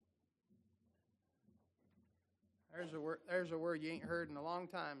There's a word you ain't heard in a long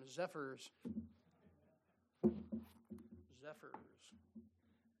time. Zephyrs. Zephyrs.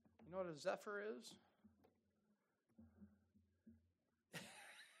 You know what a zephyr is?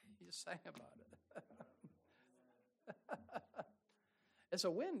 You just sang about it. It's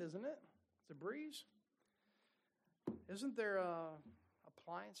a wind, isn't it? It's a breeze. Isn't there a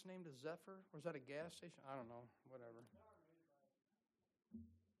appliance named a Zephyr? Or is that a gas station? I don't know. Whatever.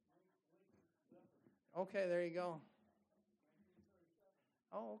 Okay, there you go.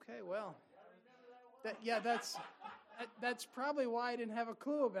 Oh, okay, well. That's probably why I didn't have a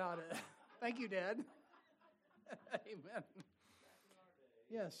clue about it. Thank you, Dad. Amen.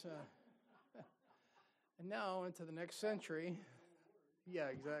 Yes. And now into the next century. Yeah,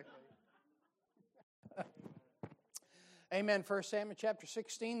 exactly. Amen. 1 Samuel chapter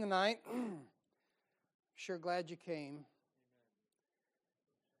 16 tonight. Sure glad you came.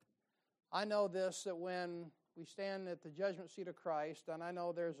 I know this, that when we stand at the judgment seat of Christ, and I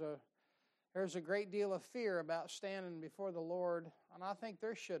know there's a great deal of fear about standing before the Lord, and I think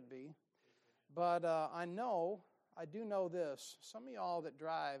there should be. But I do know this. Some of y'all that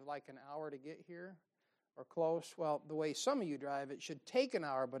drive like an hour to get here or close, well, the way some of you drive, it should take an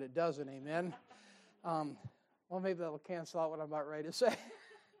hour, but it doesn't, amen? Well, maybe that'll cancel out what I'm about ready to say.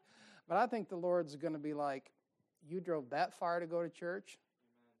 But I think the Lord's going to be like, you drove that far to go to church?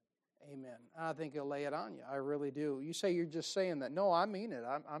 Amen. I think He'll lay it on you. I really do. You say you're just saying that. No, I mean it.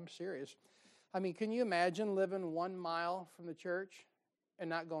 I'm serious. I mean, can you imagine living 1 mile from the church and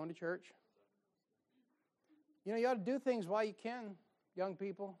not going to church? You know, you ought to do things while you can, young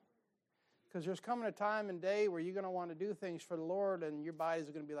people. Because there's coming a time and day where you're going to want to do things for the Lord and your body's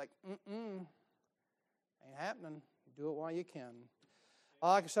going to be like, ain't happening. Do it while you can.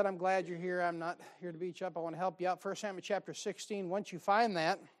 Like I said, I'm glad you're here. I'm not here to beat you up. I want to help you out. 1 Samuel chapter 16, once you find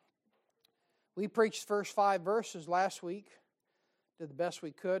that, we preached the first 5 verses last week. Did the best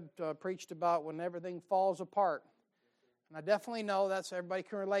we could. Preached about when everything falls apart. And I definitely know that's everybody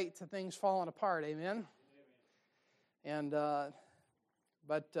can relate to things falling apart. Amen? And, 1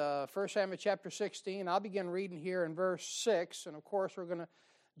 Samuel chapter 16, I'll begin reading here in verse 6. And, of course, we're going to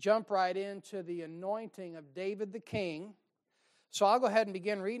jump right into the anointing of David the king. So I'll go ahead and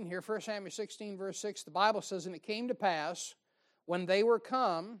begin reading here. 1 Samuel 16, verse 6, the Bible says, "And it came to pass, when they were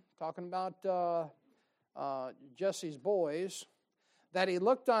come," talking about Jesse's boys, "that he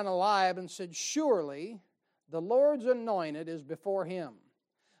looked on Eliab and said, Surely the Lord's anointed is before him.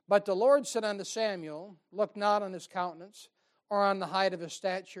 But the Lord said unto Samuel, Look not on his countenance, or on the height of his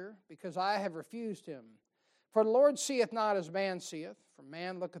stature, because I have refused him. For the Lord seeth not as man seeth, for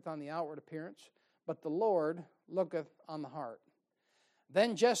man looketh on the outward appearance, but the Lord looketh on the heart.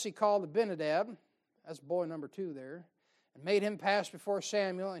 Then Jesse called Abinadab," that's boy number 2 there, "and made him pass before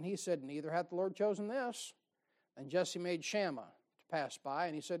Samuel, and he said, Neither hath the Lord chosen this. Then Jesse made Shammah to pass by,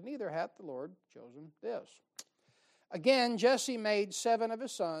 and he said, Neither hath the Lord chosen this. Again, Jesse made 7 of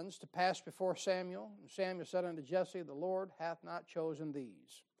his sons to pass before Samuel. And Samuel said unto Jesse, The Lord hath not chosen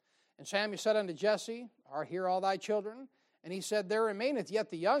these. And Samuel said unto Jesse, Are here all thy children? And he said, There remaineth yet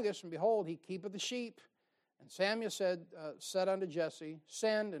the youngest, and behold, he keepeth the sheep. And Samuel said unto Jesse,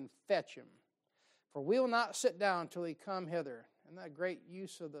 Send and fetch him. For we will not sit down till he come hither." And that great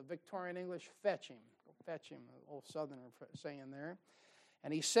use of the Victorian English, fetch him. Go fetch him, the old Southerner saying there.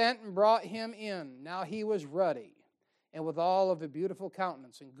 "And he sent and brought him in. Now he was ruddy, and withal of a beautiful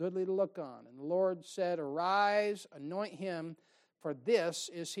countenance, and goodly to look on. And the Lord said, Arise, anoint him, for this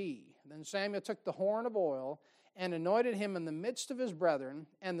is he. Then Samuel took the horn of oil, and anointed him in the midst of his brethren.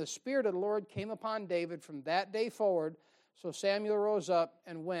 And the Spirit of the Lord came upon David from that day forward. So Samuel rose up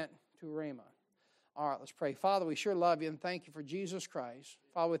and went to Ramah." All right, let's pray. Father, we sure love you, and thank you for Jesus Christ.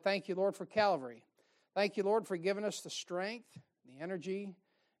 Father, we thank you, Lord, for Calvary. Thank you, Lord, for giving us the strength, the energy,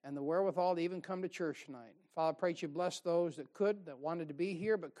 and the wherewithal to even come to church tonight. Father, I pray that you bless those that wanted to be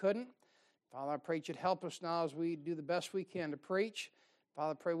here but couldn't. Father, I pray that you'd help us now as we do the best we can to preach.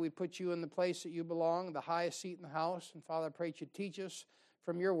 Father, I pray we put you in the place that you belong, the highest seat in the house. And Father, I pray that you teach us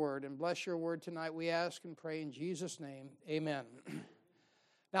from your word and bless your word tonight. We ask and pray in Jesus' name. Amen.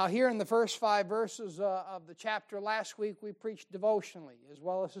 Now, here in the first 5 verses of the chapter last week, we preached devotionally as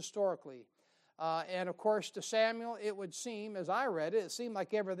well as historically. And, of course, to Samuel, it would seem, as I read it, it seemed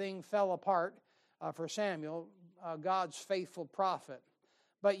like everything fell apart for Samuel, God's faithful prophet.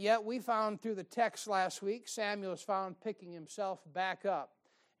 But yet we found through the text last week, Samuel is found picking himself back up.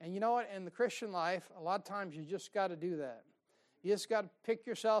 And you know what? In the Christian life, a lot of times you just got to do that. You just got to pick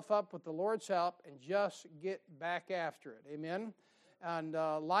yourself up with the Lord's help and just get back after it. Amen? And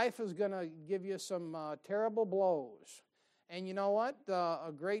life is going to give you some terrible blows. And you know what?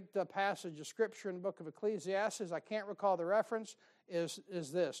 A great passage of Scripture in the book of Ecclesiastes, I can't recall the reference, is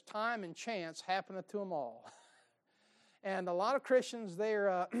this: time and chance happeneth to them all. And a lot of Christians,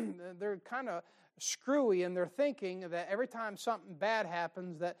 they're kind of screwy in their thinking that every time something bad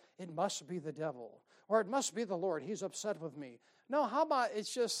happens that it must be the devil or it must be the Lord. He's upset with me. No, how about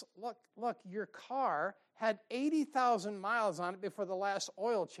it's just, look, your car had 80,000 miles on it before the last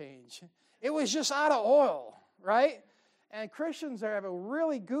oil change. It was just out of oil, right? And Christians have a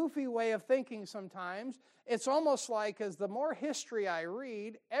really goofy way of thinking sometimes. It's almost like, as the more history I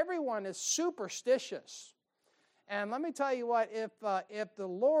read, everyone is superstitious. And let me tell you what, if the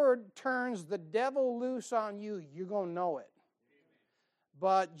Lord turns the devil loose on you, you're going to know it.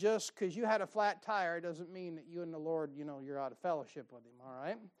 But just because you had a flat tire doesn't mean that you and the Lord, you're out of fellowship with Him, all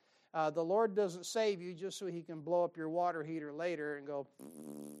right? The Lord doesn't save you just so He can blow up your water heater later and go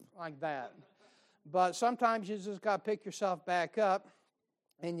like that. But sometimes you just got to pick yourself back up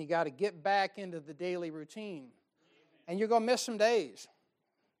and you got to get back into the daily routine. And you're going to miss some days.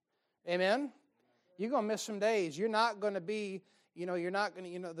 Amen? You're going to miss some days. You're not going to be,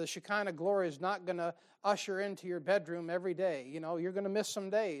 the Shekinah glory is not going to usher into your bedroom every day. You're going to miss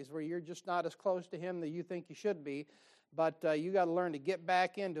some days where you're just not as close to Him that you think you should be. But you got to learn to get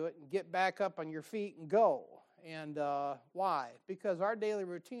back into it and get back up on your feet and go. And why? Because our daily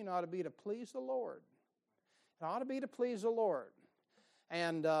routine ought to be to please the Lord. It ought to be to please the Lord.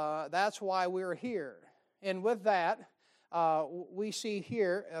 And that's why we're here. And with that, we see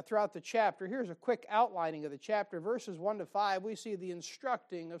here throughout the chapter, here's a quick outlining of the chapter. Verses 1 to 5, we see the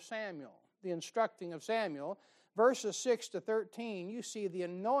instructing of Samuel. The instructing of Samuel. Verses 6 to 13, you see the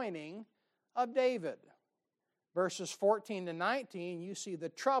anointing of David. Verses 14 to 19, you see the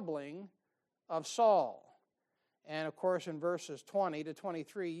troubling of Saul. And of course, in verses 20 to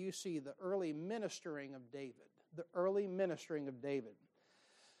 23, you see the early ministering of David. The early ministering of David.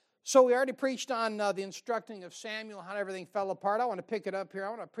 So we already preached on the instructing of Samuel, how everything fell apart. I want to pick it up here. I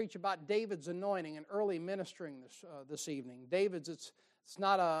want to preach about David's anointing and early ministering this evening. David's, it's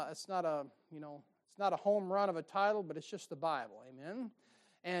not a home run of a title, but it's just the Bible. Amen.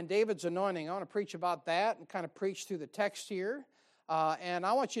 And David's anointing, I want to preach about that and kind of preach through the text here. And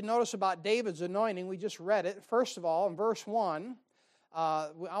I want you to notice about David's anointing. We just read it. First of all, in verse 1, I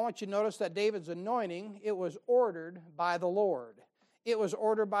want you to notice that David's anointing, it was ordered by the Lord. It was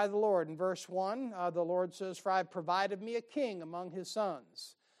ordered by the Lord. In verse 1, the Lord says, "For I have provided me a king among his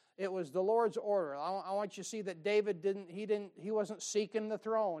sons." It was the Lord's order. I want you to see that David he wasn't seeking the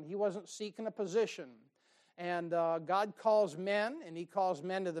throne. He wasn't seeking a position. And God calls men, and He calls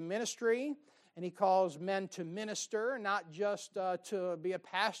men to the ministry, and He calls men to minister, not just to be a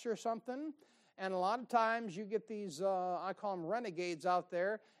pastor or something. And a lot of times you get these, I call them renegades out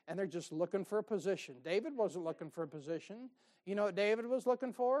there, and they're just looking for a position. David wasn't looking for a position. You know what David was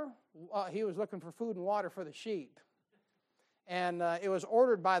looking for? He was looking for food and water for the sheep. And it was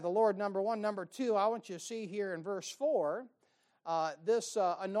ordered by the Lord, number one. Number two, I want you to see here in verse 4, this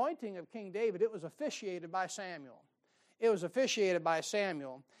anointing of King David, it was officiated by Samuel. It was officiated by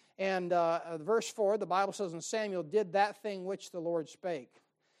Samuel. And verse 4, the Bible says, "And Samuel did that thing which the Lord spake."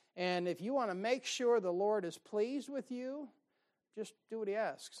 And if you want to make sure the Lord is pleased with you, just do what He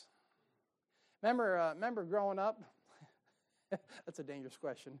asks. Remember growing up? That's a dangerous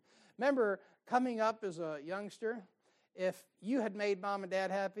question. Remember coming up as a youngster? If you had made mom and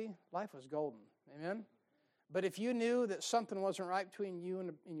dad happy, life was golden. Amen? But if you knew that something wasn't right between you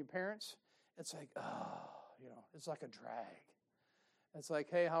and your parents, it's like, it's like a drag. It's like,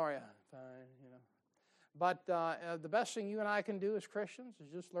 "Hey, how are you?" "Fine," But the best thing you and I can do as Christians is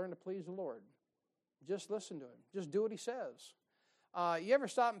just learn to please the Lord. Just listen to Him. Just do what He says. You ever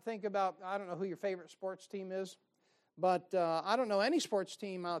stop and think about, I don't know who your favorite sports team is, but I don't know any sports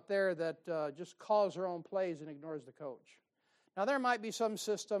team out there that just calls their own plays and ignores the coach. Now, there might be some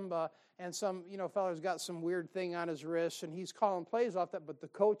system, and some, feller's got some weird thing on his wrist, and he's calling plays off that, but the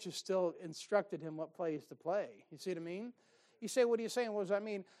coach has still instructed him what plays to play. You see what I mean? You say, "What are you saying? What does that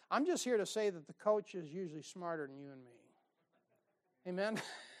mean?" I'm just here to say that the coach is usually smarter than you and me. Amen?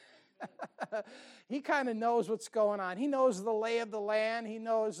 He kind of knows what's going on. He knows the lay of the land. He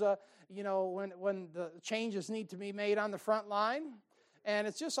knows, when the changes need to be made on the front line. And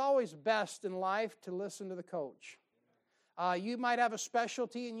it's just always best in life to listen to the coach. You might have a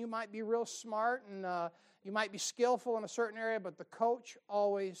specialty and you might be real smart and you might be skillful in a certain area, but the coach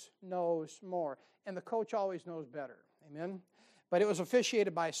always knows more. And the coach always knows better. Amen? But it was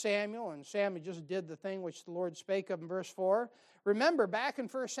officiated by Samuel, and Samuel just did the thing which the Lord spake of in verse 4. Remember, back in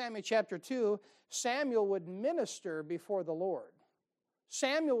 1 Samuel chapter 2, Samuel would minister before the Lord.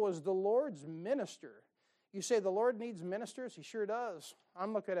 Samuel was the Lord's minister. You say the Lord needs ministers? He sure does.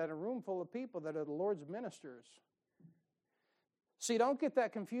 I'm looking at a room full of people that are the Lord's ministers. See, don't get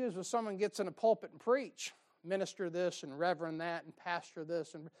that confused when someone gets in a pulpit and preach. Minister this and reverend that and pastor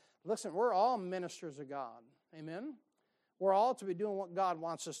this. And listen, we're all ministers of God. Amen? We're all to be doing what God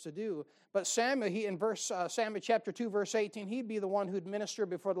wants us to do. But Samuel, in Samuel chapter 2, verse 18, he'd be the one who'd minister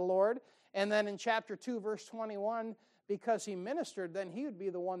before the Lord. And then in chapter 2, verse 21, because he ministered, then he would be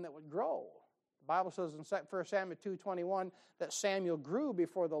the one that would grow. The Bible says in 1 Samuel 2:21 that Samuel grew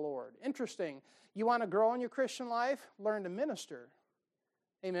before the Lord. Interesting. You want to grow in your Christian life? Learn to minister.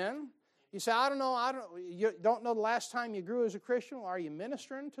 Amen? You say, you don't know the last time you grew as a Christian? Well, are you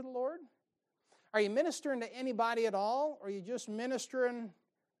ministering to the Lord? Are you ministering to anybody at all? Or are you just ministering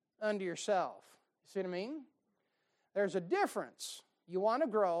unto yourself? You see what I mean? There's a difference. You want to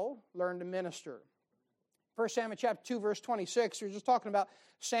grow, learn to minister. 1 Samuel chapter 2, verse 26, you're just talking about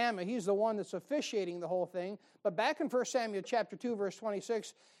Samuel. He's the one that's officiating the whole thing. But back in 1 Samuel chapter 2, verse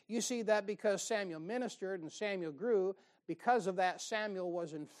 26, you see that because Samuel ministered and Samuel grew, because of that, Samuel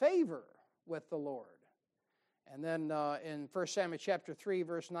was in favor with the Lord. And then in 1 Samuel chapter 3,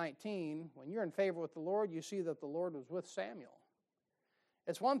 verse 19, when you're in favor with the Lord, you see that the Lord was with Samuel.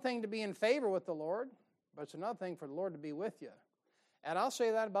 It's one thing to be in favor with the Lord, but it's another thing for the Lord to be with you. And I'll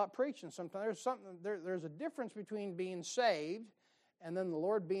say that about preaching sometimes. There's a difference between being saved and then the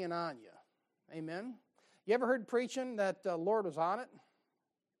Lord being on you. Amen? You ever heard preaching that the Lord was on it?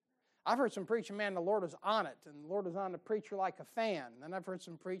 I've heard some preaching, man, the Lord was on it, and the Lord was on the preacher like a fan. Then I've heard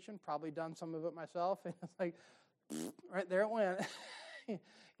some preaching, probably done some of it myself, and it's like, right there it went.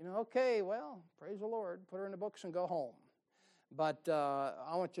 Okay, well, praise the Lord. Put her in the books and go home. But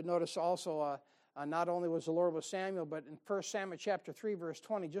I want you to notice also, not only was the Lord with Samuel, but in 1 Samuel chapter 3, verse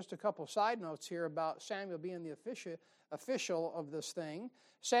 20, just a couple side notes here about Samuel being the official of this thing.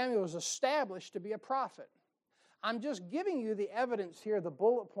 Samuel was established to be a prophet. I'm just giving you the evidence here, the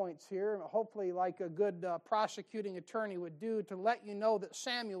bullet points here, hopefully like a good prosecuting attorney would do, to let you know that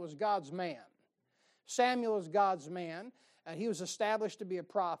Samuel was God's man. Samuel was God's man, and he was established to be a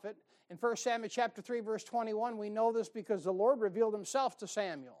prophet. In 1 Samuel chapter 3, verse 21, we know this because the Lord revealed himself to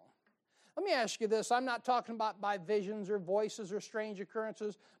Samuel. Let me ask you this. I'm not talking about by visions or voices or strange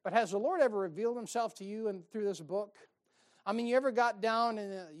occurrences, but has the Lord ever revealed himself to you through this book? I mean, you ever got down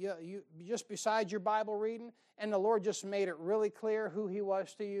and you just beside your Bible reading, and the Lord just made it really clear who he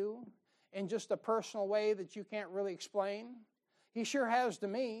was to you in just a personal way that you can't really explain? He sure has to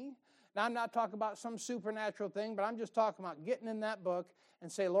me. Now, I'm not talking about some supernatural thing, but I'm just talking about getting in that book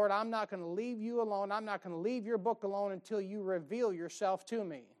and say, Lord, I'm not going to leave you alone. I'm not going to leave your book alone until you reveal yourself to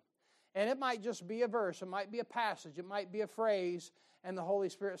me. And it might just be a verse. It might be a passage. It might be a phrase. And the Holy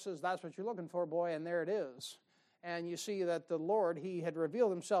Spirit says, that's what you're looking for, boy, and there it is. And you see that the Lord, he had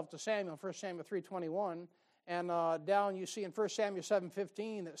revealed himself to Samuel in 1 Samuel 3:21. And down you see in 1 Samuel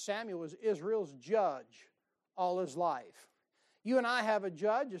 7:15 that Samuel was Israel's judge all his life. You and I have a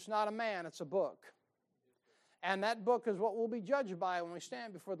judge. It's not a man. It's a book. And that book is what we'll be judged by when we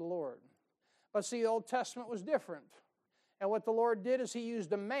stand before the Lord. But see, the Old Testament was different. And what the Lord did is he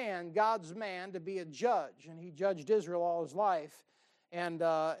used a man, God's man, to be a judge. And he judged Israel all his life. And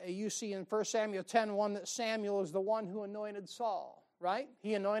you see in 1 Samuel 10:1 that Samuel is the one who anointed Saul, right?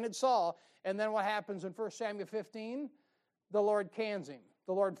 He anointed Saul. And then what happens in 1 Samuel 15? The Lord cans him.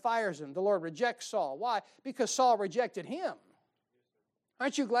 The Lord fires him. The Lord rejects Saul. Why? Because Saul rejected him.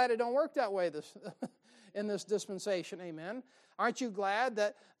 Aren't you glad it don't work that way in this dispensation? Amen. Aren't you glad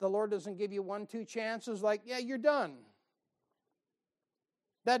that the Lord doesn't give you 1-2 chances like, yeah, you're done?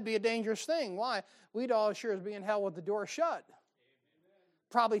 That'd be a dangerous thing. Why? We'd all sure as be in hell with the door shut.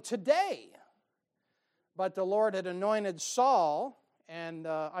 Probably today. But the Lord had anointed Saul, and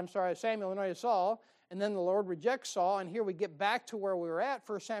Samuel anointed Saul, and then the Lord rejects Saul, and here we get back to where we were at,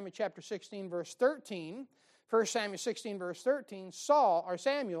 1 Samuel chapter 16, verse 13. 1 Samuel 16, verse 13,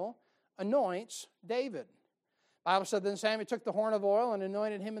 Samuel anoints David. The Bible said, then Samuel took the horn of oil and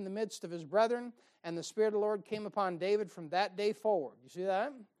anointed him in the midst of his brethren, and the Spirit of the Lord came upon David from that day forward. You see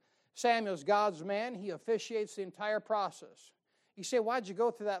that? Samuel's God's man. He officiates the entire process. You say, why'd you go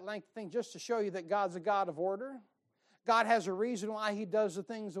through that length of thing? Just to show you that God's a God of order. God has a reason why he does the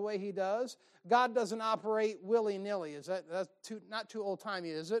things the way he does. God doesn't operate willy-nilly. That's not too old-timey,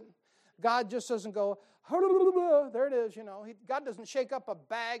 is it? God just doesn't go, there it is, God doesn't shake up a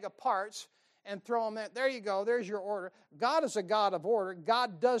bag of parts and throw them in. There you go, there's your order. God is a God of order.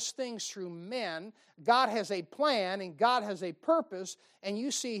 God does things through men. God has a plan and God has a purpose. And you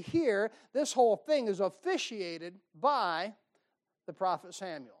see here, this whole thing is officiated by the prophet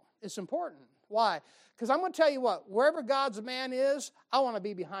Samuel. It's important. Why? Because I'm going to tell you what, wherever God's man is, I want to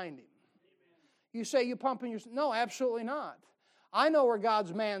be behind him. You say you pumping your... No, absolutely not. I know where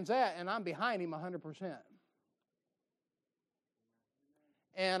God's man's at, and I'm behind him 100%.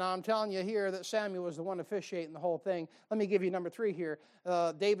 And I'm telling you here that Samuel was the one officiating the whole thing. Let me give you number 3 here.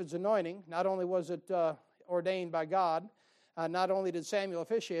 David's anointing. Not only was it ordained by God, not only did Samuel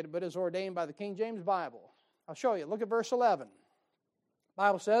officiate it, but it was ordained by the King James Bible. I'll show you. Look at verse 11. The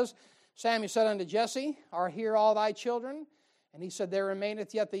Bible says, Samuel said unto Jesse, Are here all thy children? And he said, There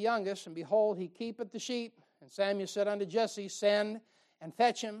remaineth yet the youngest, and behold, he keepeth the sheep. And Samuel said unto Jesse, Send and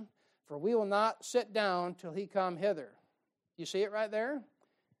fetch him, for we will not sit down till he come hither. You see it right there?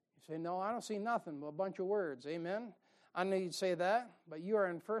 You say, No, I don't see nothing but a bunch of words. Amen? I know you'd say that, but you are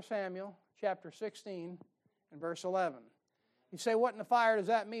in 1 Samuel chapter 16 and verse 11. You say, what in the fire does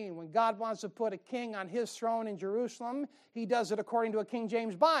that mean? When God wants to put a king on his throne in Jerusalem, he does it according to a King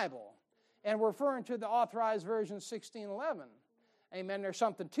James Bible. And we're referring to the Authorized Version 1611. Amen. There's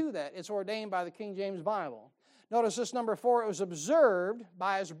something to that. It's ordained by the King James Bible. Notice this number 4, it was observed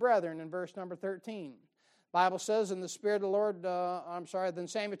by his brethren in verse number 13. The Bible says, in the Spirit of the Lord, then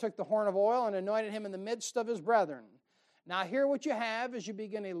Samuel took the horn of oil and anointed him in the midst of his brethren. Now here what you have is you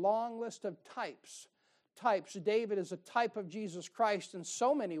begin a long list of types. David is a type of Jesus Christ in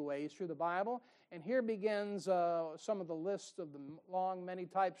so many ways through the Bible. And here begins some of the list of the many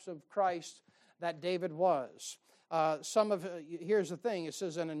types of Christ that David was. Here's the thing. It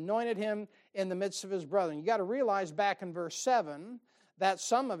says, and anointed him in the midst of his brethren. You got to realize back in verse 7 that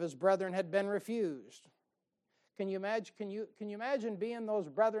some of his brethren had been refused. Can you imagine being those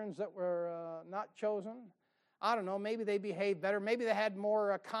brethren that were not chosen? I don't know, maybe they behaved better. Maybe they had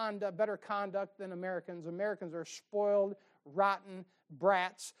better conduct than Americans. Americans are spoiled, rotten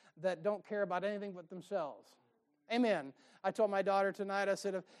brats that don't care about anything but themselves. Amen. I told my daughter tonight, I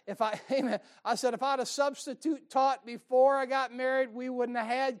said, if I had a substitute taught before I got married, we wouldn't have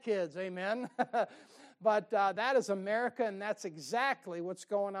had kids. Amen. But that is America, and that's exactly what's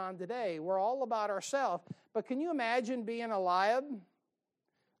going on today. We're all about ourselves. But can you imagine being Eliab?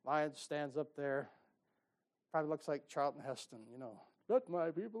 Eliab stands up there. Probably looks like Charlton Heston, let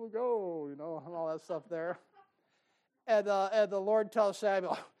my people go, and all that stuff there. And the Lord tells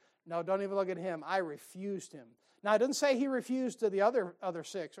Samuel, no, don't even look at him. I refused him. Now, it doesn't say he refused to the other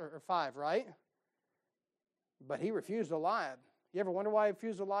 6 or 5, right? But he refused Eliab. You ever wonder why he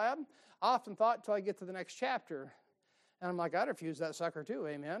refused Eliab? I often thought until I get to the next chapter. And I'm like, I'd refuse that sucker too,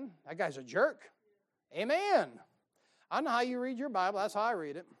 amen. That guy's a jerk. Amen. I know how you read your Bible. That's how I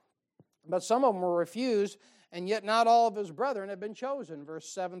read it. But some of them were refused, and yet not all of his brethren had been chosen, verse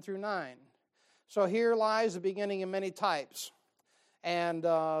 7 through 9. So here lies the beginning of many types. And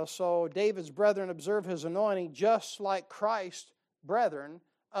so David's brethren observe his anointing just like Christ's brethren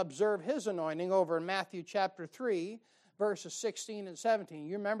observe his anointing over in Matthew chapter 3, verses 16 and 17.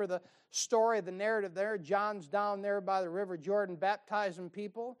 You remember the story, the narrative there? John's down there by the river Jordan baptizing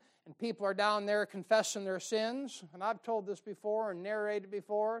people, and people are down there confessing their sins. And I've told this before and narrated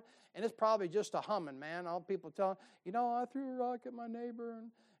before, and it's probably just a humming, man. All people tell, I threw a rock at my neighbor,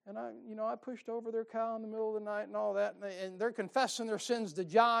 and I pushed over their cow in the middle of the night and all that. And they're confessing their sins to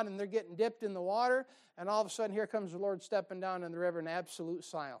John, and they're getting dipped in the water. And all of a sudden, here comes the Lord stepping down in the river in absolute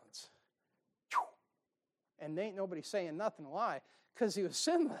silence. And there ain't nobody saying nothing. Why? Because he was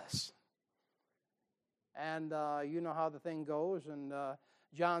sinless. And you know how the thing goes. And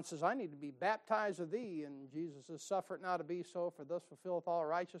John says, I need to be baptized of thee. And Jesus says, suffer it now to be so, for thus fulfilleth all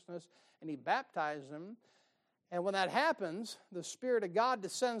righteousness. And he baptized him. And when that happens, the Spirit of God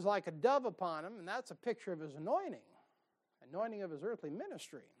descends like a dove upon him, and that's a picture of his anointing of his earthly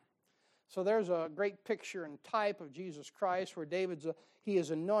ministry. So there's a great picture and type of Jesus Christ where he is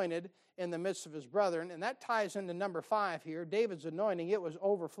anointed in the midst of his brethren, and that ties into number 5 here. David's anointing, it was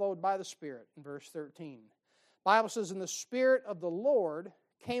overflowed by the Spirit in verse 13. The Bible says, and the Spirit of the Lord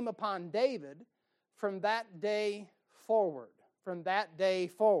came upon David from that day forward. From that day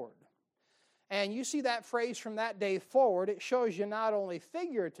forward. And you see that phrase, from that day forward, it shows you not only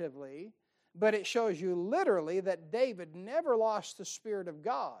figuratively, but it shows you literally that David never lost the Spirit of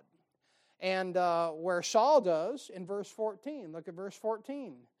God. And where Saul does in verse 14, look at verse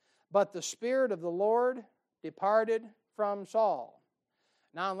 14. But the Spirit of the Lord departed from Saul.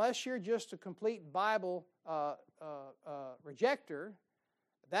 Now, unless you're just a complete Bible rejecter,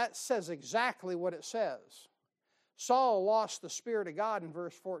 that says exactly what it says. Saul lost the Spirit of God in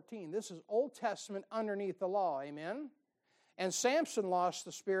verse 14. This is Old Testament underneath the law, amen? And Samson lost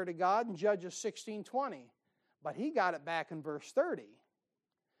the Spirit of God in Judges 16:20, but he got it back in verse 30.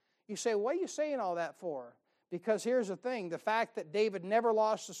 You say, what are you saying all that for? Because here's the thing, the fact that David never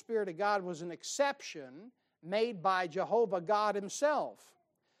lost the Spirit of God was an exception made by Jehovah God himself.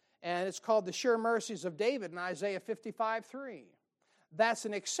 And it's called the sure mercies of David in Isaiah 55:3. That's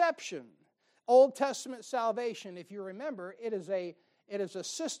an exception. Old Testament salvation, if you remember, it is a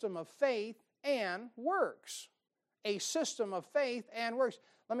system of faith and works. A system of faith and works.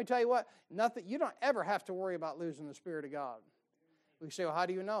 Let me tell you what, you don't ever have to worry about losing the Spirit of God. We say, well, how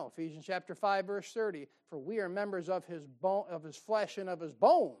do you know? Ephesians chapter 5, verse 30. For we are members of his bone, of his flesh and of his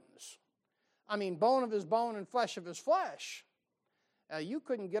bones. I mean, bone of his bone and flesh of his flesh. You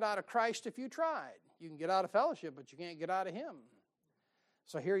couldn't get out of Christ if you tried. You can get out of fellowship, but you can't get out of him.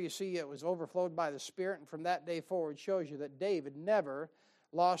 So here you see it was overflowed by the Spirit, and from that day forward shows you that David never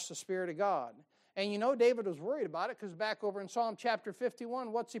lost the Spirit of God. And you know David was worried about it because back over in Psalm chapter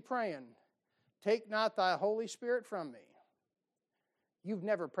 51, what's he praying? Take not thy Holy Spirit from me. You've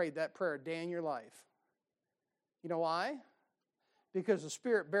never prayed that prayer a day in your life. You know why? Because the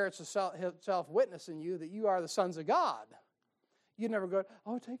Spirit bears itself witness in you that you are the sons of God. You never go,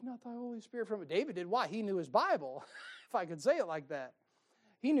 oh, take not thy Holy Spirit from me. David did why? He knew his Bible, if I could say it like that.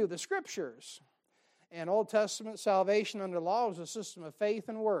 He knew the Scriptures. And Old Testament salvation under law was a system of faith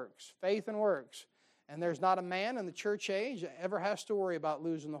and works. Faith and works. And there's not a man in the church age that ever has to worry about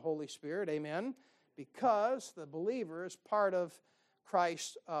losing the Holy Spirit. Amen. Because the believer is part of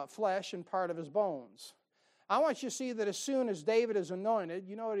Christ's flesh and part of his bones. I want you to see that as soon as David is anointed,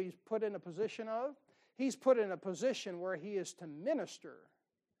 you know what he's put in a position of? He's put in a position where he is to minister.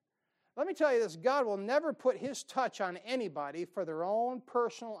 Let me tell you this, God will never put his touch on anybody for their own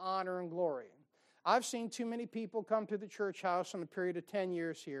personal honor and glory. I've seen too many people come to the church house in a period of 10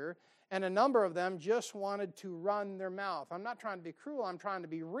 years here, and a number of them just wanted to run their mouth. I'm not trying to be cruel, I'm trying to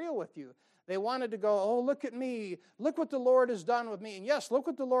be real with you. They wanted to go, oh, look at me. Look what the Lord has done with me. And yes, look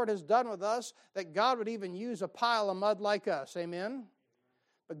what the Lord has done with us, that God would even use a pile of mud like us. Amen?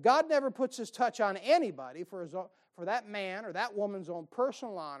 But God never puts his touch on anybody for that man or that woman's own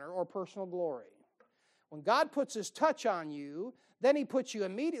personal honor or personal glory. When God puts his touch on you, then he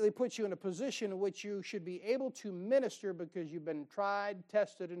immediately puts you in a position in which you should be able to minister because you've been tried,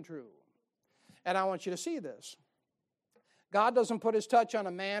 tested, and true. And I want you to see this. God doesn't put his touch on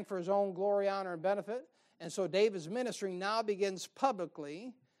a man for his own glory, honor, and benefit. And so David's ministering now begins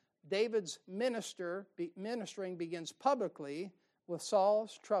publicly. David's ministering begins publicly with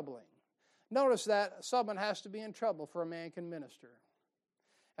Saul's troubling. Notice that someone has to be in trouble for a man can minister.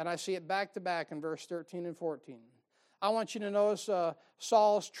 And I see it back to back in verse 13 and 14. I want you to notice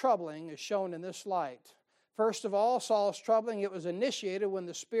Saul's troubling is shown in this light. First of all, Saul's troubling, it was initiated when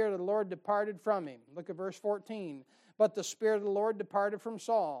the Spirit of the Lord departed from him. Look at verse 14. But the Spirit of the Lord departed from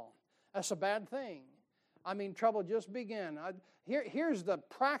Saul. That's a bad thing. I mean, trouble just began. Here's the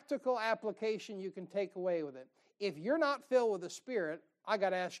practical application you can take away with it. If you're not filled with the Spirit, I got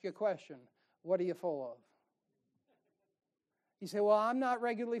to ask you a question. What are you full of? You say, well, I'm not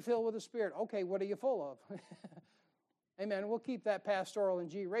regularly filled with the Spirit. Okay, what are you full of? Amen. We'll keep that pastoral and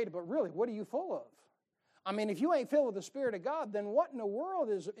G-rated, but really, what are you full of? I mean, if you ain't filled with the Spirit of God, then what in the world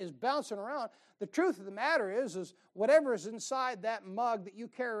is bouncing around? The truth of the matter is whatever is inside that mug that you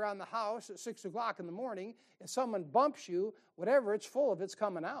carry around the house at 6 o'clock in the morning, if someone bumps you, whatever it's full of, it's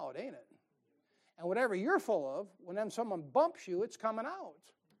coming out, ain't it? And whatever you're full of, when someone bumps you, it's coming out.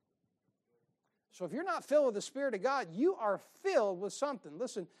 So if you're not filled with the Spirit of God, you are filled with something.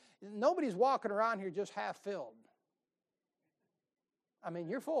 Listen, nobody's walking around here just half filled. I mean,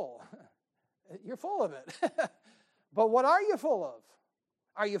 you're full. You're full of it. But what are you full of?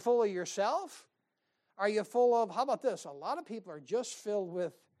 Are you full of yourself? Are you full of, how about this? A lot of people are just filled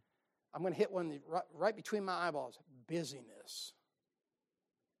with, I'm going to hit one right between my eyeballs, busyness.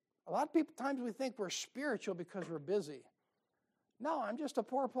 A lot of people, times we think we're spiritual because we're busy. No, I'm just a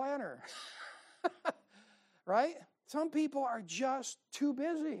poor planner. Right? Some people are just too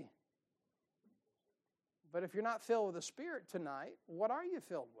busy. But if you're not filled with the Spirit tonight, what are you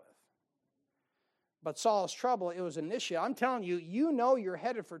filled with? But Saul's trouble, it was initiated. I'm telling you, you know you're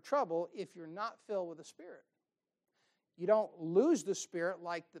headed for trouble if you're not filled with the Spirit. You don't lose the Spirit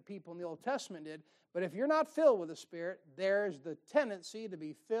like the people in the Old Testament did, but if you're not filled with the Spirit, there's the tendency to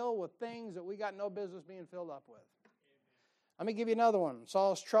be filled with things that we got no business being filled up with. Let me give you another one.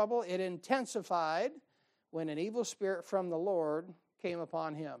 Saul's trouble, it intensified when an evil spirit from the Lord came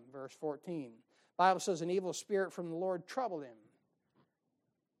upon him. Verse 14. The Bible says an evil spirit from the Lord troubled him.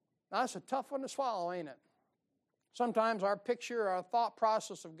 Now, that's a tough one to swallow, ain't it? Sometimes our picture, our thought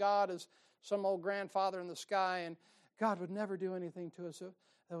process of God is some old grandfather in the sky, and God would never do anything to us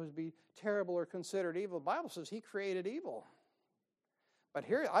that would be terrible or considered evil. The Bible says he created evil. But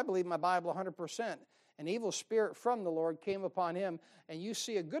here, I believe my Bible 100%. An evil spirit from the Lord came upon him, and you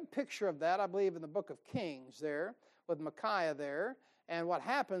see a good picture of that, I believe, in the book of Kings there, with Micaiah there. And what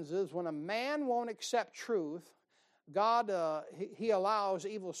happens is when a man won't accept truth, God, he allows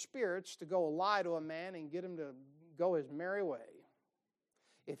evil spirits to go lie to a man and get him to go his merry way.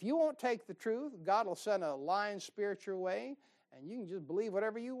 If you won't take the truth, God will send a lying spirit your way, and you can just believe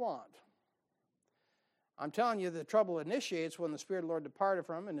whatever you want. I'm telling you, the trouble initiates when the Spirit of the Lord departed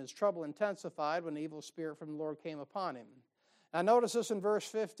from him, and his trouble intensified when the evil spirit from the Lord came upon him. Now notice this in verse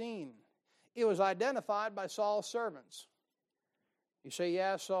 15. It was identified by Saul's servants. You say,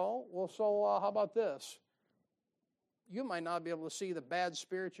 yeah, Saul? Well, so how about this? You might not be able to see the bad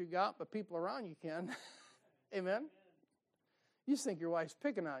spirit you got, but people around you can. Amen? You just think your wife's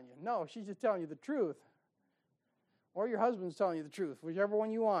picking on you. No, she's just telling you the truth. Or your husband's telling you the truth, whichever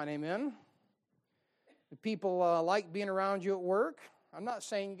one you want. Amen? Do people like being around you at work? I'm not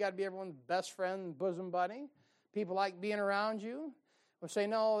saying you got to be everyone's best friend, bosom buddy. People like being around you. We'll say,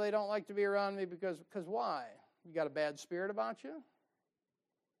 no, they don't like to be around me because why? You got a bad spirit about you?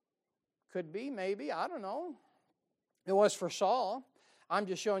 Could be, maybe, I don't know. It was for Saul. I'm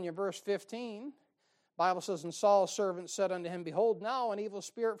just showing you verse 15. Bible says, and Saul's servants said unto him, behold, now an evil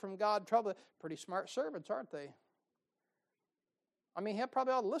spirit from God troubleth. Pretty smart servants, aren't they? I mean, he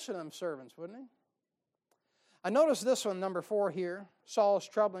probably ought to listen to them servants, wouldn't he? I notice this one, number 4 here. Saul's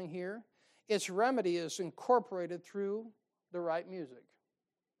troubling here. Its remedy is incorporated through the right music.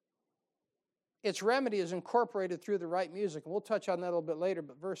 Its remedy is incorporated through the right music. And we'll touch on that a little bit later.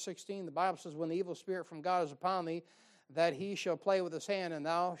 But verse 16, the Bible says, when the evil spirit from God is upon thee, that he shall play with his hand, and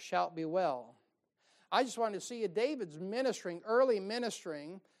thou shalt be well. I just wanted to see you, David's ministering, early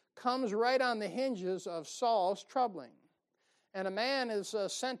ministering, comes right on the hinges of Saul's troubling. And a man is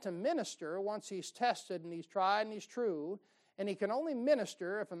sent to minister once he's tested and he's tried and he's true. And he can only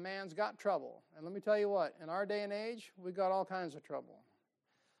minister if a man's got trouble. And let me tell you what, in our day and age, we've got all kinds of trouble.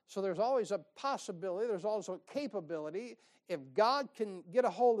 So there's always a possibility, there's also a capability, if God can get a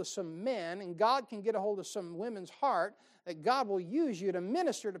hold of some men and God can get a hold of some women's heart, that God will use you to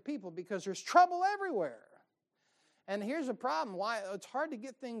minister to people because there's trouble everywhere. And here's the problem, why it's hard to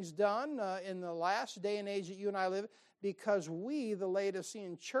get things done in the last day and age that you and I live, because we, the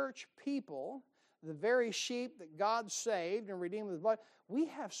Laodicean church people, the very sheep that God saved and redeemed with his blood, we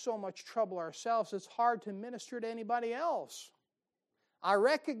have so much trouble ourselves, it's hard to minister to anybody else. I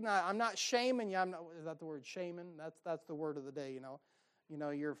recognize, I'm not shaming you. Is that the word shaming? That's the word of the day, you know. You know,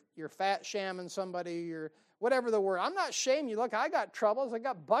 you're fat shamming somebody, you're whatever the word. I'm not shaming you. Look, I got troubles. I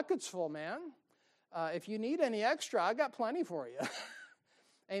got buckets full, man. If you need any extra, I got plenty for you.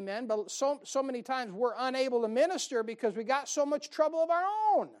 Amen. But so many times we're unable to minister because we got so much trouble of our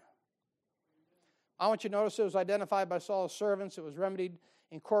own. I want you to notice it was identified by Saul's servants. It was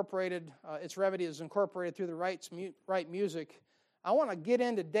incorporated. Its remedy is incorporated through the right music. I want to get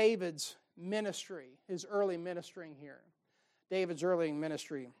into David's ministry, his early ministering here. David's early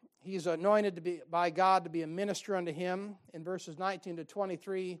ministry. He's anointed by God to be a minister unto him in verses 19 to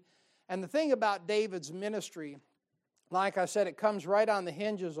 23. And the thing about David's ministry, like I said, it comes right on the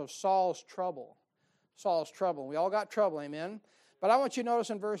hinges of Saul's trouble. Saul's trouble. We all got trouble, amen? But I want you to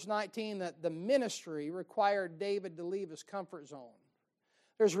notice in verse 19 that the ministry required David to leave his comfort zone.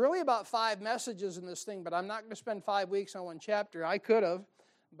 There's really about 5 messages in this thing, but I'm not going to spend 5 weeks on one chapter. I could have,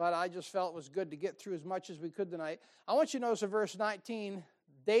 but I just felt it was good to get through as much as we could tonight. I want you to notice in verse 19,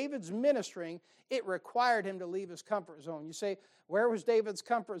 David's ministering, it required him to leave his comfort zone. You say, where was David's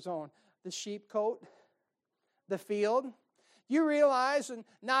comfort zone? The sheepcote, the field. You realize, and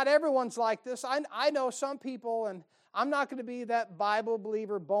not everyone's like this. I know some people, and I'm not going to be that Bible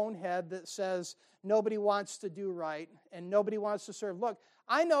believer bonehead that says nobody wants to do right and nobody wants to serve. Look,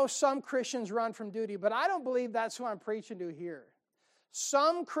 I know some Christians run from duty, but I don't believe that's who I'm preaching to here.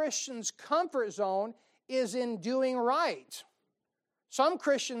 Some Christians' comfort zone is in doing right. Some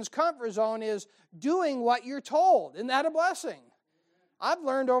Christians' comfort zone is doing what you're told. Isn't that a blessing? I've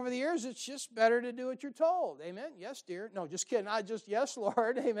learned over the years it's just better to do what you're told. Amen? Yes, dear. No, just kidding. Yes,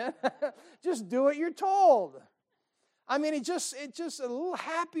 Lord. Amen. Just do what you're told. I mean, it's just a little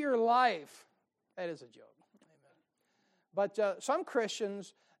happier life. That is a joke. Amen. But some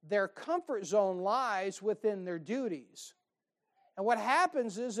Christians, their comfort zone lies within their duties. And what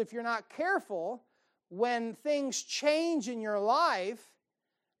happens is if you're not careful, when things change in your life,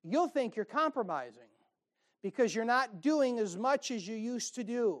 you'll think you're compromising because you're not doing as much as you used to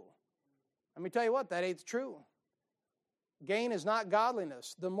do. Let me tell you what, that ain't true. Gain is not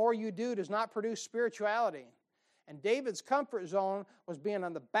godliness. The more you do does not produce spirituality. And David's comfort zone was being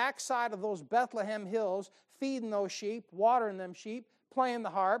on the backside of those Bethlehem hills, feeding those sheep, watering them sheep, playing the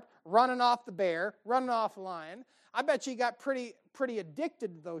harp, running off the bear, running off the lion. I bet you got pretty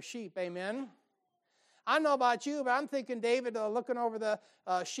addicted to those sheep, amen? I don't know about you, but I'm thinking David looking over the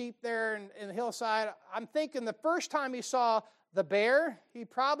sheep there in the hillside. I'm thinking the first time he saw the bear, he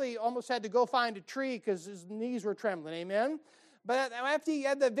probably almost had to go find a tree because his knees were trembling. Amen? But after he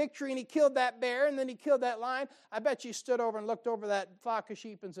had the victory and he killed that bear and then he killed that lion, I bet you stood over and looked over that flock of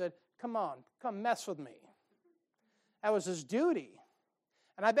sheep and said, come on, come mess with me. That was his duty.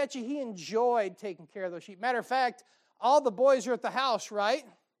 And I bet you he enjoyed taking care of those sheep. Matter of fact, all the boys are at the house, right?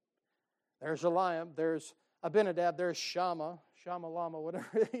 There's Eliam, there's Abinadab, there's Shammah, Lama,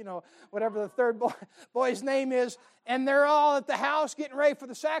 whatever the third boy's name is. And they're all at the house getting ready for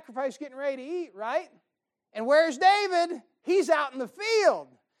the sacrifice, getting ready to eat, right? And where's David? He's out in the field.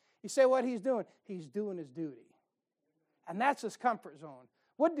 You say what he's doing? He's doing his duty. And that's his comfort zone.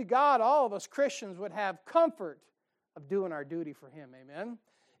 Would to God all of us Christians would have comfort of doing our duty for him, amen?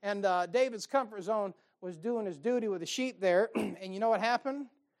 And David's comfort zone was doing his duty with the sheep there. And you know what happened?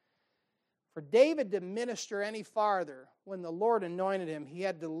 For David to minister any farther, when the Lord anointed him, he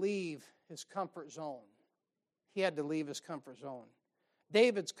had to leave his comfort zone. He had to leave his comfort zone.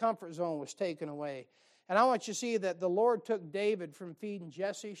 David's comfort zone was taken away. And I want you to see that the Lord took David from feeding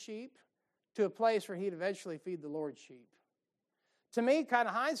Jesse's sheep to a place where he'd eventually feed the Lord's sheep. To me, kind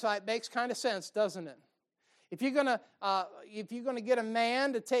of hindsight makes kind of sense, doesn't it? If you're gonna get a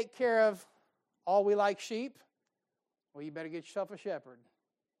man to take care of all we like sheep, well, you better get yourself a shepherd.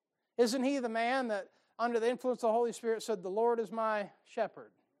 Isn't he the man that, under the influence of the Holy Spirit, said, the Lord is my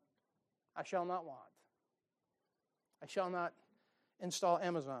shepherd, I shall not want. I shall not install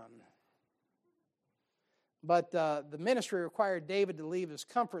Amazon. But the ministry required David to leave his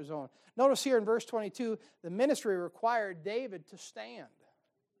comfort zone. Notice here in verse 22, the ministry required David to stand.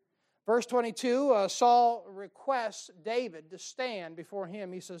 Verse 22, Saul requests David to stand before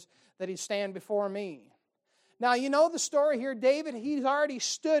him. He says that he stand before me. Now, you know the story here. David, he's already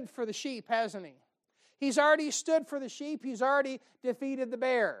stood for the sheep, hasn't he? He's already stood for the sheep. He's already defeated the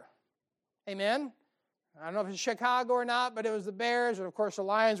bear. Amen? I don't know if it's Chicago or not, but it was the Bears, and of course the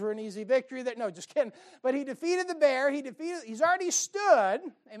Lions were an easy victory. No, just kidding. But he defeated the bear. He's already stood.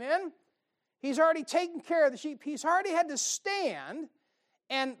 Amen? He's already taken care of the sheep. He's already had to stand.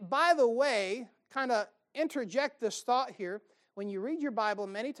 And by the way, kind of interject this thought here. When you read your Bible,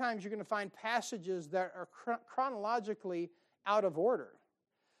 many times you're going to find passages that are chronologically out of order.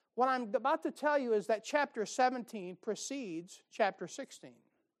 What I'm about to tell you is that chapter 17 precedes chapter 16.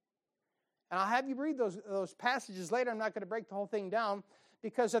 And I'll have you read those passages later. I'm not going to break the whole thing down,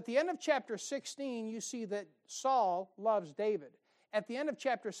 because at the end of chapter 16, you see that Saul loves David. At the end of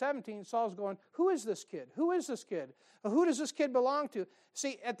chapter 17, Saul's going, who is this kid? Who is this kid? Who does this kid belong to?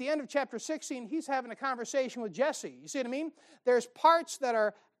 See, at the end of chapter 16, he's having a conversation with Jesse. You see what I mean? There's parts that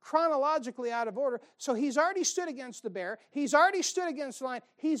are chronologically out of order. So he's already stood against the bear. He's already stood against the lion.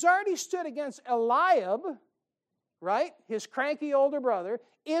 He's already stood against Eliab, right? His cranky older brother.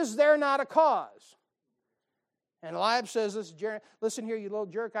 Is there not a cause? And Eliab says, listen here, you little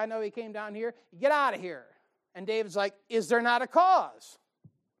jerk. I know he came down here. Get out of here. And David's like, is there not a cause?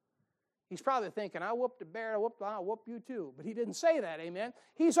 He's probably thinking, I whooped a bear, I'll whoop you too. But he didn't say that, amen?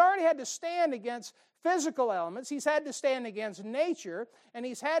 He's already had to stand against physical elements. He's had to stand against nature. And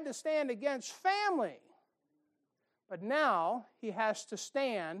he's had to stand against family. But now he has to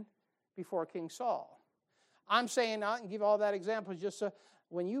stand before King Saul. I'm saying, I can give all that examples just so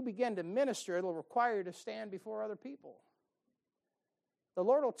when you begin to minister, it'll require you to stand before other people. The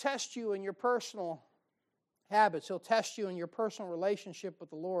Lord will test you in your personal habits. He'll test you in your personal relationship with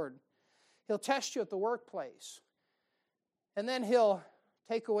the Lord. He'll test you at the workplace. And then He'll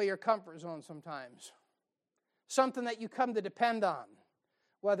take away your comfort zone sometimes. Something that you come to depend on,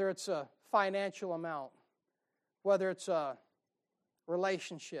 whether it's a financial amount, whether it's a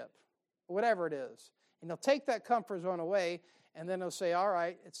relationship, whatever it is. And He'll take that comfort zone away, and then He'll say, all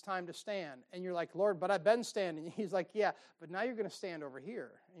right, it's time to stand. And you're like, Lord, but I've been standing. He's like, yeah, but now you're going to stand over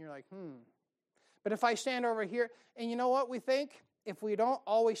here. And you're like, But if I stand over here, and you know what we think? If we don't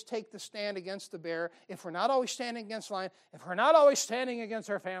always take the stand against the bear, if we're not always standing against the lion, if we're not always standing against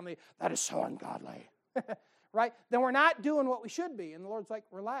our family, that is so ungodly. Right? Then we're not doing what we should be. And the Lord's like,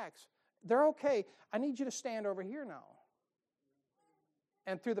 relax. They're okay. I need you to stand over here now.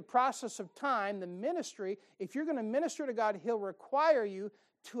 And through the process of time, the ministry, if you're going to minister to God, He'll require you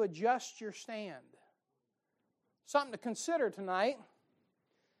to adjust your stand. Something to consider tonight.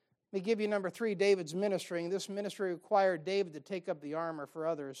 Let me give you number 3, David's ministering. This ministry required David to take up the armor for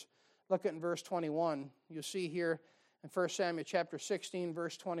others. Look at in verse 21. You'll see here in 1 Samuel chapter 16,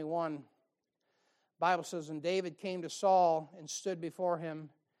 verse 21. The Bible says, and David came to Saul and stood before him,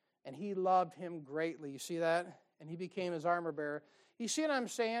 and he loved him greatly. You see that? And he became his armor bearer. You see what I'm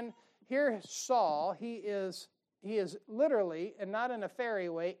saying? Here Saul, he is literally, and not in a fairy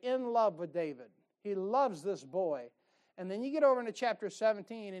way, in love with David. He loves this boy. And then you get over into chapter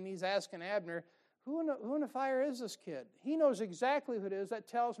 17, and he's asking Abner, who in the fire is this kid? He knows exactly who it is. That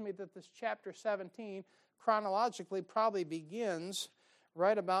tells me that this chapter 17 chronologically probably begins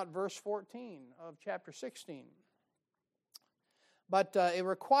right about verse 14 of chapter 16. But it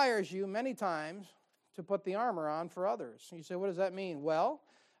requires you many times to put the armor on for others. You say, what does that mean? Well,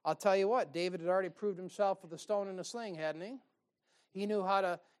 I'll tell you what, David had already proved himself with a stone and a sling, hadn't he? He knew how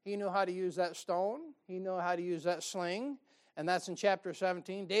to use that stone. He knew how to use that sling. And that's in chapter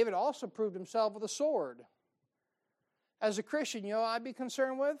 17. David also proved himself with a sword. As a Christian, I'd be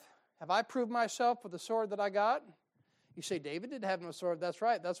concerned with, have I proved myself with the sword that I got? You say, David didn't have no sword. That's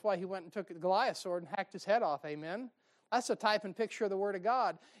right. That's why he went and took Goliath's sword and hacked his head off. Amen. That's a type and picture of the Word of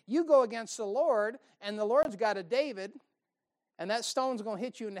God. You go against the Lord, and the Lord's got a David, and that stone's going to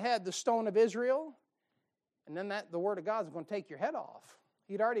hit you in the head, the stone of Israel, and then the Word of God's going to take your head off.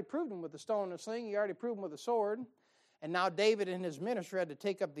 He'd already proved him with the stone and the sling. He already proved him with the sword. And now David in his ministry had to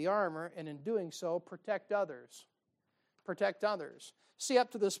take up the armor, and in doing so, protect others. Protect others. See,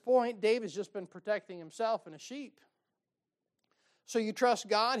 up to this point, David's just been protecting himself and his sheep. So you trust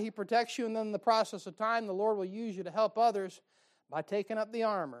God, He protects you, and then in the process of time, the Lord will use you to help others by taking up the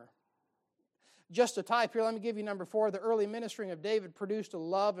armor. Just a type here, let me give you number 4. The early ministering of David produced a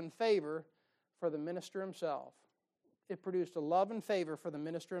love and favor for the minister himself. It produced a love and favor for the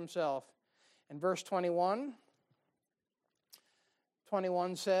minister himself. In verse 21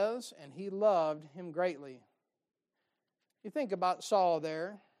 says, and he loved him greatly. You think about Saul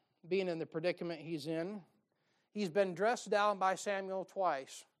there, being in the predicament he's in. He's been dressed down by Samuel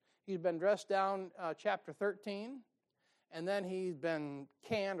twice. He's been dressed down chapter 13, and then he's been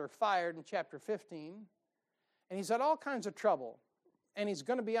canned or fired in chapter 15. And he's had all kinds of trouble, and he's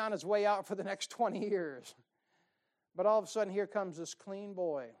going to be on his way out for the next 20 years. But all of a sudden, here comes this clean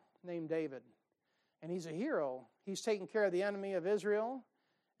boy named David, and he's a hero. He's taking care of the enemy of Israel,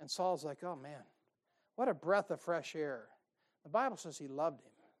 and Saul's like, oh man, what a breath of fresh air. The Bible says he loved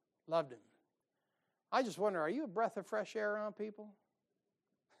him. I just wonder, are you a breath of fresh air around people?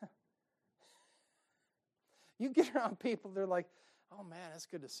 You get around people, they're like, oh man, it's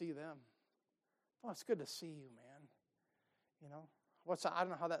good to see them. Oh, it's good to see you, man. I don't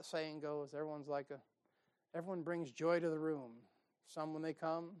know how that saying goes. Everyone brings joy to the room. Some when they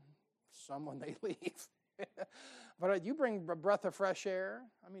come, some when they leave. But you bring a breath of fresh air.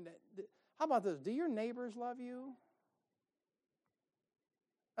 I mean, how about this? Do your neighbors love you?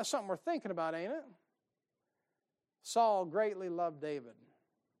 That's something we're thinking about, ain't it? Saul greatly loved David.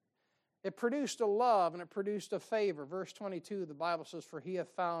 It produced a love and it produced a favor. Verse 22, the Bible says, for he hath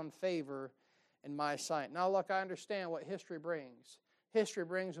found favor in my sight. Now look, I understand what history brings. History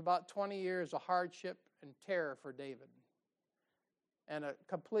brings about 20 years of hardship and terror for David. And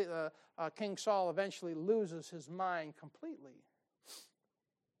King Saul eventually loses his mind completely.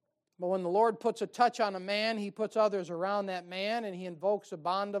 But when the Lord puts a touch on a man, He puts others around that man, and He invokes a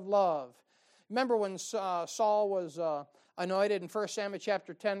bond of love. Remember when Saul was anointed in 1 Samuel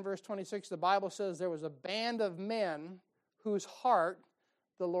chapter 10, verse 26, the Bible says there was a band of men whose heart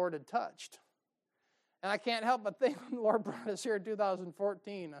the Lord had touched. And I can't help but think when the Lord brought us here in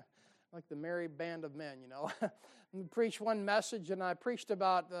 2014, like the merry band of men, We preached one message, and I preached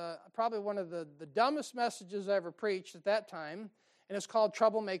about probably one of the dumbest messages I ever preached at that time, and it's called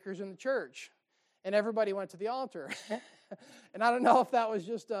Troublemakers in the Church. And everybody went to the altar. And I don't know if that was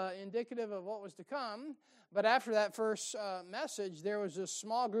just indicative of what was to come, but after that first message, there was this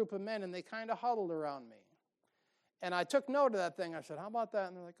small group of men, and they kind of huddled around me. And I took note of that thing. I said, how about that?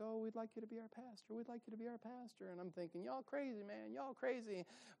 And they're like, oh, we'd like you to be our pastor. We'd like you to be our pastor. And I'm thinking, y'all crazy, man. Y'all crazy.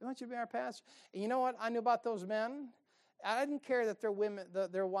 We want you to be our pastor. And you know what I knew about those men? I didn't care that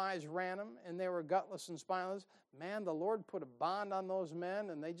their wives ran them, and they were gutless and spineless. Man, the Lord put a bond on those men,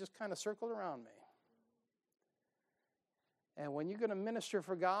 and they just kind of circled around me. And when you're going to minister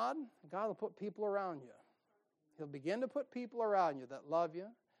for God, God will put people around you. He'll begin to put people around you that love you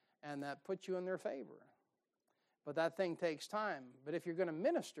and that put you in their favor. But that thing takes time. But if you're going to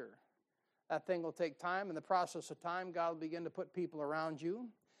minister, that thing will take time. In the process of time, God will begin to put people around you.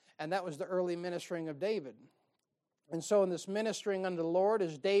 And that was the early ministering of David. And so in this ministering unto the Lord,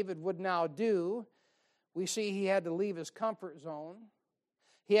 as David would now do, we see he had to leave his comfort zone.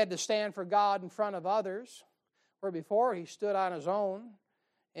 He had to stand for God in front of others, where before he stood on his own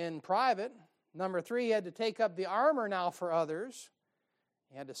in private. Number 3, he had to take up the armor now for others.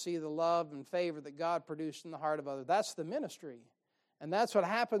 He had to see the love and favor that God produced in the heart of others. That's the ministry. And that's what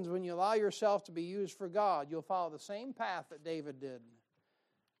happens when you allow yourself to be used for God. You'll follow the same path that David did.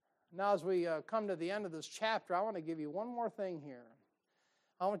 Now, as we come to the end of this chapter, I want to give you one more thing here.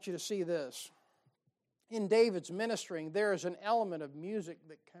 I want you to see this. In David's ministering, there is an element of music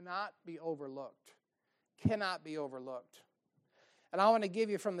that cannot be overlooked. Cannot be overlooked. And I want to give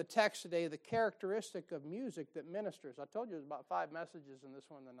you from the text today the characteristic of music that ministers. I told you there's about 5 messages in this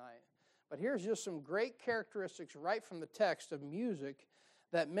one tonight. But here's just some great characteristics right from the text of music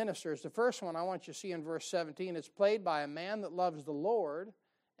that ministers. The first one I want you to see in verse 17. It's played by a man that loves the Lord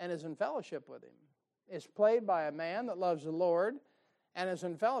and is in fellowship with Him. It's played by a man that loves the Lord and is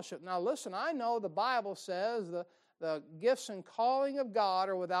in fellowship. Now listen, I know the Bible says the gifts and calling of God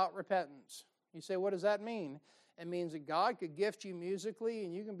are without repentance. You say, what does that mean? It means that God could gift you musically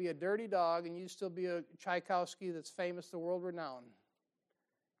and you can be a dirty dog and you still be a Tchaikovsky that's famous to world renown.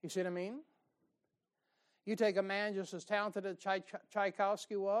 You see what I mean? You take a man just as talented as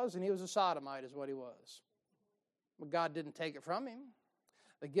Tchaikovsky was, and he was a sodomite is what he was. But God didn't take it from him.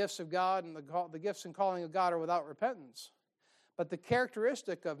 The gifts of God and the gifts and calling of God are without repentance. But the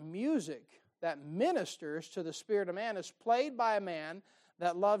characteristic of music that ministers to the spirit of man is played by a man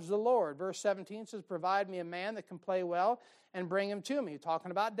that loves the Lord. Verse 17 says, provide me a man that can play well and bring him to me.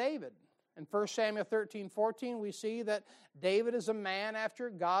 Talking about David. In 1 Samuel 13:14, we see that David is a man after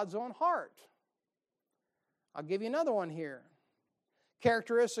God's own heart. I'll give you another one here.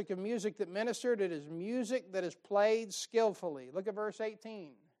 Characteristic of music that ministered, it is music that is played skillfully. Look at verse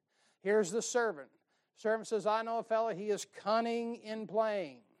 18. Here's the servant. Servant says, I know a fellow, he is cunning in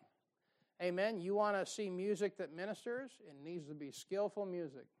playing. Amen. You want to see music that ministers? It needs to be skillful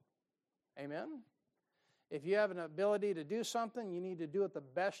music. Amen. If you have an ability to do something, you need to do it the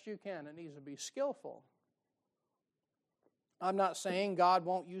best you can. It needs to be skillful. I'm not saying God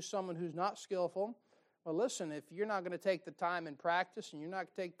won't use someone who's not skillful. Well, listen, if you're not going to take the time and practice and you're not going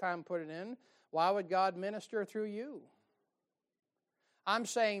to take time and put it in, why would God minister through you? I'm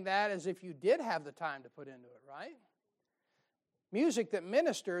saying that as if you did have the time to put into it, right? Music that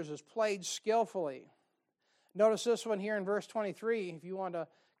ministers is played skillfully. Notice this one here in verse 23. If you want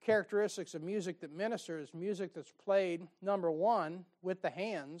characteristics of music that ministers, music that's played, number one, with the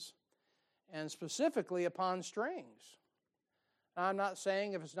hands, and specifically upon strings. Now, I'm not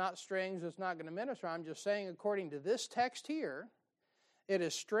saying if it's not strings, it's not going to minister. I'm just saying according to this text here, it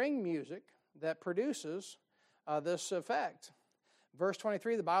is string music that produces this effect. Verse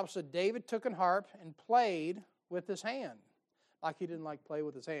 23, the Bible said, David took an harp and played with his hand. Like he didn't like play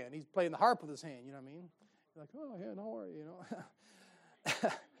with his hand. He's playing the harp with his hand, you know what I mean? Like, oh, yeah, don't worry, you know.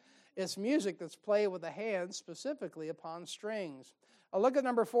 It's music that's played with the hand, specifically upon strings. Look at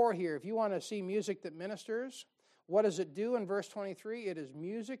number 4 here. If you want to see music that ministers, what does it do in verse 23? It is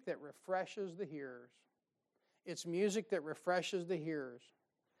music that refreshes the hearers. It's music that refreshes the hearers.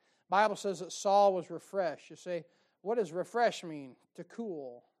 The Bible says that Saul was refreshed. You say, what does refresh mean? To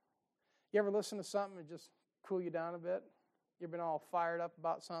cool. You ever listen to something and just cool you down a bit? You ever been all fired up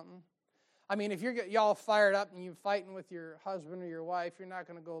about something? I mean, if you're all fired up and you're fighting with your husband or your wife, you're not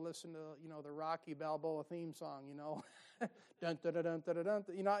going to go listen to, the Rocky Balboa theme song, dun, dun, dun, dun, dun, dun.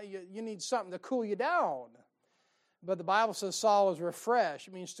 You need something to cool you down. But the Bible says Saul was refreshed.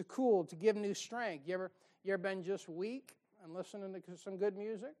 It means to cool, to give new strength. You ever been just weak and listening to some good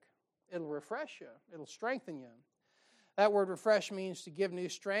music? It'll refresh you. It'll strengthen you. That word refresh means to give new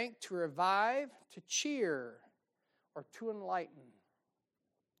strength, to revive, to cheer, or to enlighten.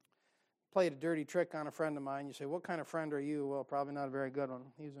 Played a dirty trick on a friend of mine. You say, what kind of friend are you? Well, probably not a very good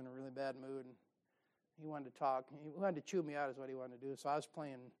one. He was in a really bad mood, and he wanted to talk. He wanted to chew me out is what he wanted to do. So I was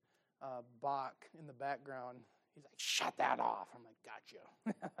playing Bach in the background. He's like, shut that off. I'm like, gotcha.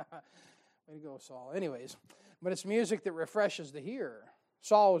 Way to go, Saul. Anyways, but it's music that refreshes the hearer.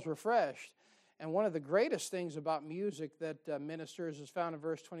 Saul was refreshed. And one of the greatest things about music that ministers is found in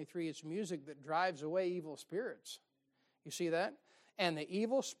verse 23. It's music that drives away evil spirits. You see that? And the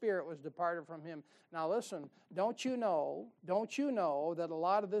evil spirit was departed from him. Now listen, don't you know that a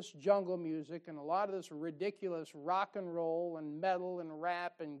lot of this jungle music and a lot of this ridiculous rock and roll and metal and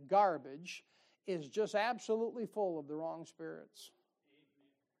rap and garbage is just absolutely full of the wrong spirits.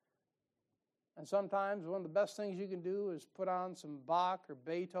 And sometimes one of the best things you can do is put on some Bach or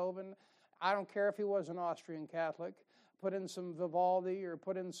Beethoven. I don't care if he was an Austrian Catholic. Put in some Vivaldi or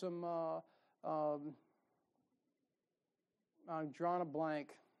put in some, I'm drawing a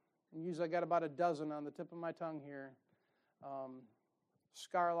blank. Usually I got about a dozen on the tip of my tongue here.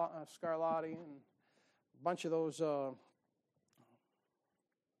 Scarlatti and a bunch of those,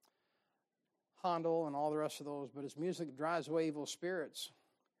 Handel and all the rest of those. But it's music that drives away evil spirits.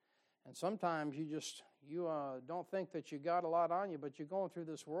 And sometimes you You don't think that you got a lot on you, but you're going through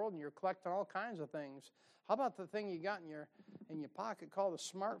this world and you're collecting all kinds of things. How about the thing you got in your pocket called a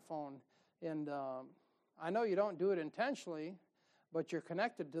smartphone? And I know you don't do it intentionally, but you're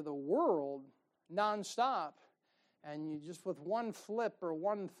connected to the world nonstop. And you just with one flip or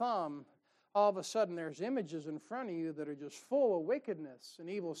one thumb, all of a sudden there's images in front of you that are just full of wickedness and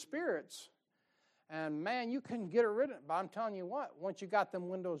evil spirits. And man, you couldn't get rid of it. But I'm telling you what, once you got them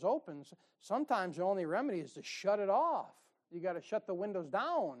windows open, sometimes the only remedy is to shut it off. You got to shut the windows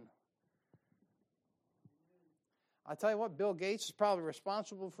down. I tell you what, Bill Gates is probably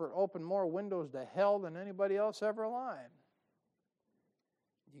responsible for opening more windows to hell than anybody else ever alive.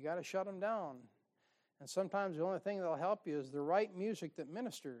 You got to shut them down. And sometimes the only thing that'll help you is the right music that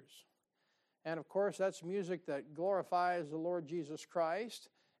ministers. And of course, that's music that glorifies the Lord Jesus Christ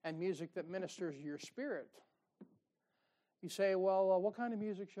and music that ministers your spirit. You say, well, what kind of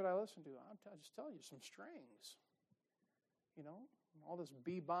music should I listen to? I'll just tell you, some strings. You know, all this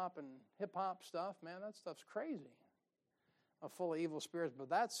bebop and hip-hop stuff, man, that stuff's crazy. Full of evil spirits. But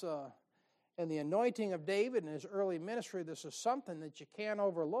that's, in the anointing of David and his early ministry, this is something that you can't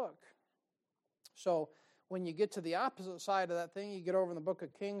overlook. So when you get to the opposite side of that thing, you get over in the book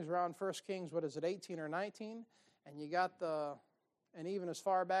of Kings, around 1 Kings, 18 or 19, and you got and even as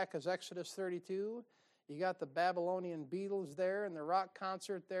far back as Exodus 32, you got the Babylonian Beatles there and the rock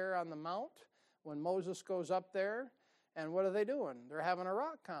concert there on the mount when Moses goes up there. And what are they doing? They're having a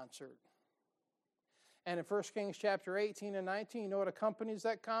rock concert. And in 1 Kings chapter 18 and 19, you know what accompanies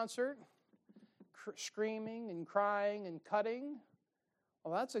that concert? Screaming and crying and cutting.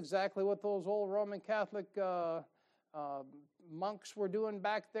 Well, that's exactly what those old Roman Catholic monks were doing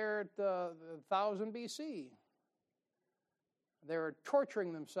back there at the 1000 BC. They were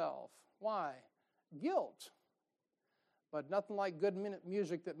torturing themselves. Why? Guilt. But nothing like good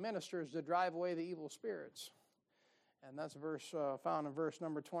music that ministers to drive away the evil spirits. And that's found in verse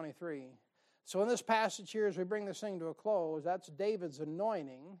number 23. So in this passage here, as we bring this thing to a close, that's David's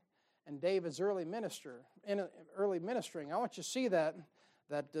anointing and David's early ministering. I want you to see that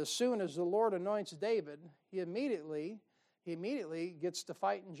as soon as the Lord anoints David, he immediately gets to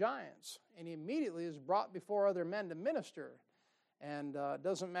fighting giants. And he immediately is brought before other men to minister. And it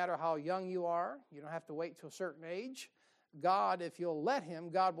doesn't matter how young you are. You don't have to wait till a certain age. God, if you'll let him,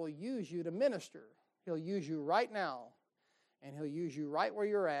 God will use you to minister. He'll use you right now. And he'll use you right where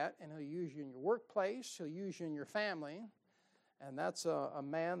you're at. And he'll use you in your workplace. He'll use you in your family. And that's a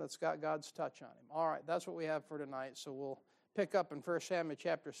man that's got God's touch on him. All right, that's what we have for tonight. So we'll pick up in 1 Samuel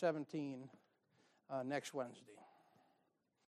chapter 17 next Wednesday.